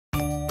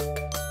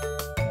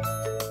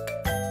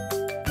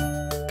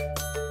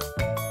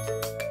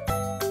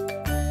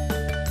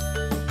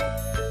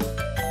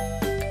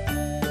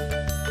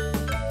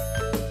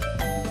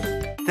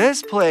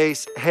This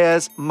place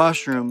has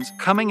mushrooms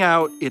coming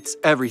out. It's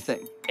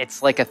everything.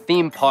 It's like a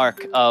theme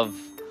park of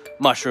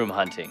mushroom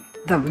hunting.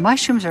 The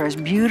mushrooms are as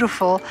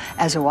beautiful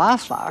as a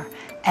wildflower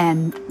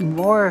and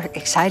more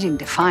exciting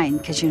to find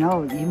because, you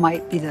know, you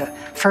might be the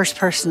first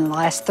person in the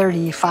last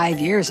 35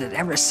 years that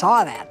ever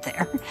saw that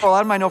there. A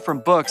lot of them I know from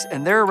books,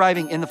 and they're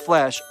arriving in the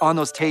flesh on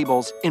those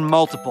tables in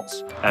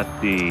multiples. At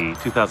the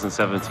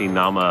 2017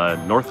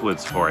 NAMA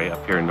Northwoods Foray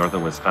up here in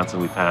northern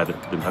Wisconsin, we've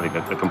been having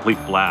a complete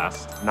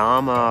blast.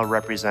 NAMA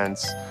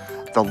represents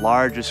the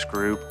largest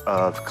group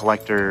of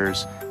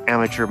collectors,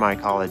 amateur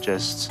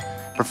mycologists,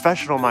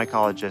 professional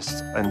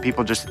mycologists, and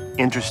people just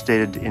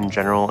interested in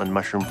general in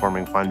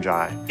mushroom-forming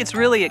fungi. It's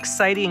really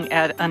exciting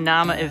at a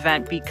NAMA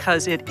event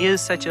because it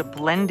is such a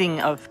blending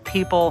of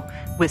people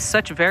with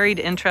such varied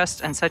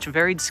interests and such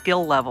varied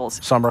skill levels.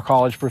 Some are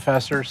college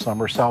professors,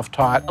 some are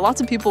self-taught.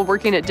 Lots of people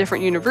working at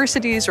different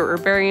universities or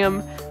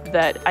herbarium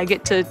that I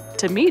get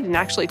to meet and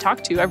actually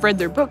talk to. I've read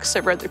their books,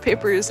 I've read their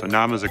papers. So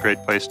NAMA is a great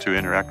place to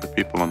interact with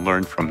people and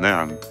learn from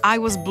them. I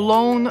was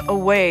blown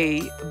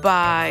away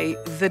by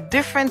the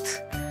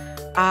different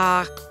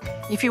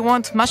if you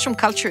want, mushroom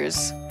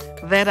cultures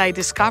that I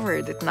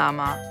discovered at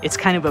NAMA. It's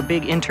kind of a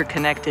big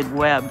interconnected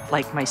web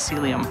like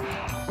mycelium.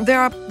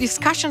 There are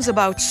discussions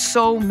about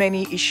so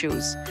many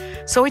issues.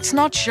 So it's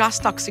not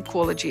just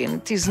toxicology,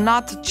 and it is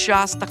not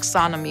just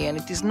taxonomy, and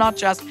it is not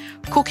just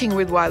cooking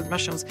with wild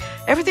mushrooms.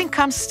 Everything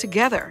comes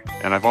together.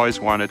 And I've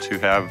always wanted to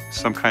have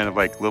some kind of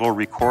like little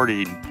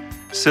recording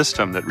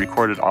system that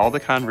recorded all the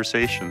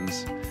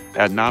conversations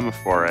at NAMA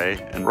Foray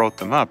and wrote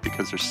them up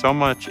because there's so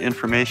much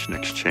information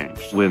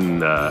exchanged.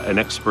 When an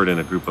expert in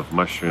a group of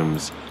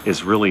mushrooms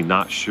is really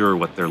not sure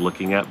what they're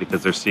looking at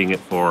because they're seeing it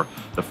for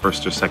the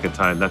first or second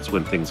time, that's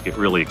when things get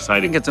really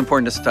exciting. I think it's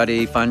important to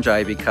study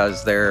fungi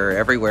because they're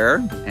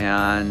everywhere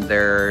and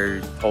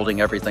they're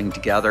holding everything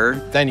together.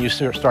 Then you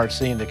start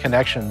seeing the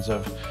connections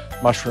of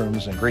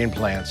mushrooms and green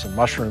plants and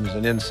mushrooms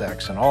and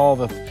insects and all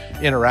the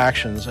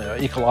interactions,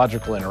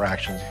 ecological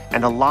interactions.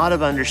 And a lot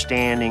of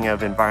understanding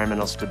of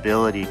environmental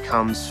stability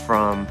comes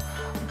from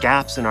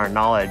gaps in our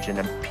knowledge, and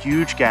a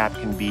huge gap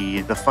can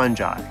be the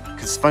fungi,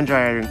 because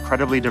fungi are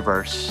incredibly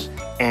diverse,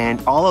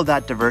 and all of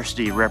that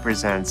diversity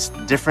represents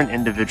different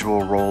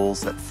individual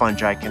roles that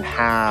fungi can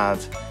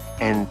have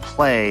and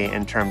play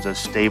in terms of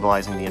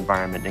stabilizing the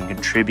environment and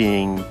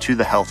contributing to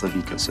the health of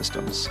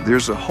ecosystems.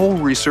 There's a whole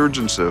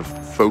resurgence of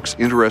folks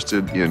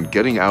interested in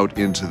getting out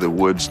into the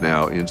woods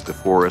now, into the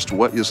forest.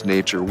 What is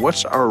nature?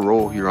 What's our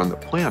role here on the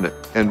planet?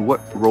 And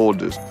what role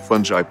does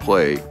fungi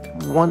play?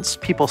 Once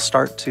people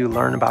start to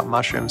learn about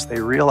mushrooms, they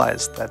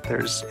realize that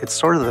it's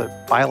sort of the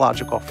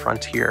biological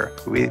frontier.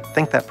 We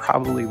think that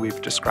probably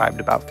we've described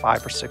about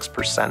 5 or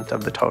 6%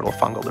 of the total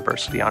fungal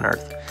diversity on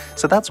Earth.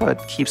 So that's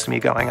what keeps me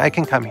going. I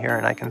can come here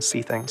and I can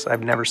see things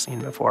I've never seen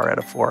before at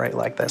a foray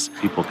like this.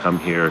 People come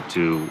here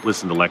to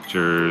listen to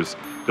lectures,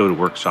 go to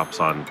workshops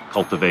on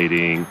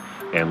cultivating,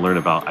 and learn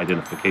about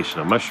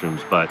identification of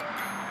mushrooms, but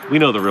we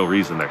know the real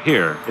reason they're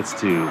here. It's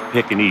to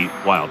pick and eat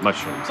wild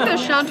mushrooms. The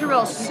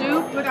chanterelle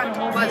soup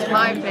was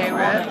my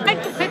favorite. I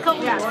like the pickled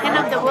skin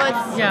of the woods,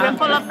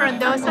 Rimpola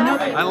frondosa.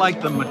 I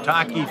like the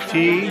maitake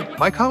tea.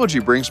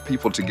 Mycology brings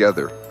people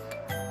together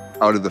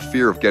out of the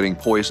fear of getting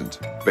poisoned,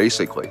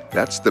 basically.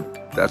 That's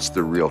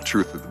the real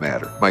truth of the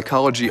matter.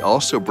 Mycology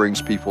also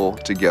brings people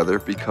together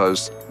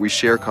because we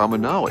share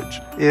common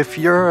knowledge. If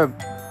you're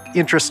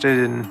interested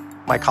in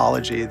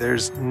mycology,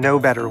 there's no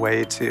better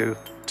way to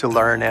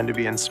learn and to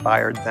be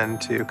inspired than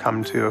to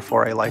come to a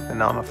foray like the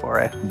NAMA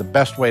Foray. The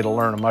best way to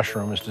learn a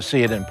mushroom is to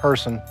see it in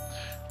person,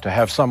 to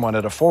have someone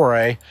at a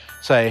foray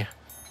say,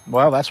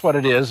 well, that's what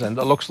it is, and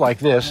it looks like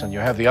this, and you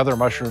have the other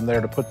mushroom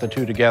there to put the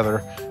two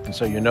together, and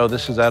so you know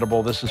this is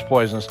edible, this is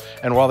poisonous.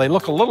 And while they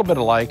look a little bit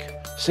alike,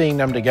 seeing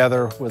them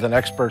together with an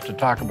expert to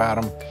talk about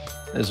them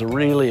is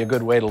really a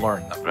good way to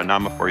learn them. At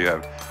NAMA Foray, you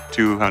have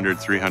 200,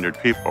 300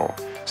 people.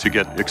 So you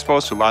get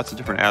exposed to lots of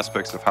different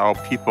aspects of how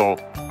people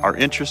are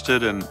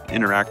interested and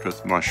interact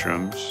with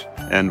mushrooms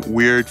and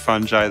weird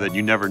fungi that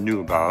you never knew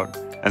about,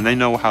 and they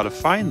know how to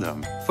find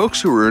them.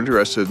 Folks who are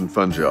interested in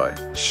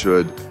fungi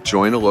should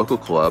join a local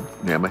club.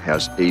 NAMA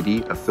has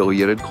 80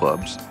 affiliated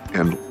clubs,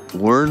 and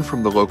learn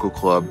from the local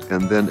club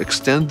and then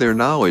extend their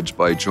knowledge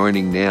by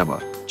joining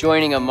NAMA.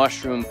 Joining a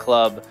mushroom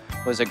club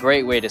was a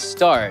great way to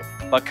start,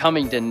 but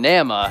coming to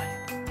NAMA,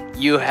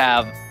 you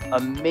have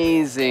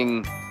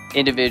amazing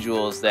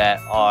individuals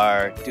that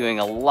are doing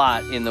a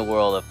lot in the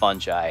world of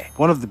fungi.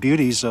 One of the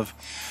beauties of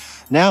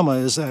NAMA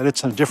is that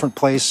it's in a different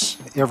place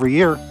every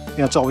year.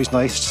 And it's always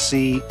nice to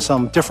see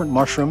some different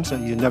mushrooms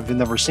that you've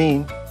never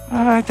seen.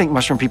 I think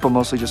mushroom people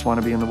mostly just want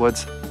to be in the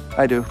woods.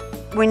 I do.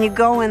 When you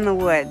go in the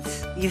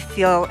woods, you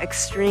feel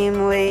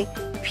extremely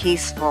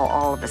peaceful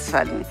all of a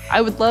sudden.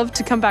 I would love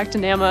to come back to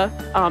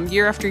NAMA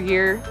year after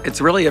year. It's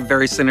really a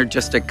very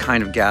synergistic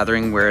kind of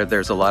gathering where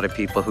there's a lot of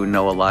people who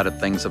know a lot of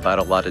things about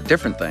a lot of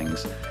different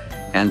things.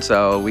 And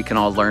so we can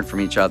all learn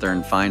from each other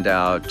and find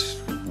out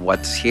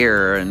what's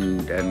here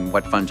and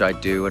what fungi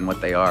do and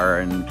what they are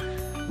and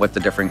what the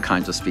different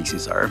kinds of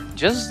species are.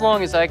 Just as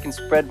long as I can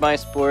spread my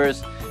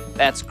spores,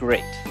 that's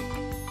great.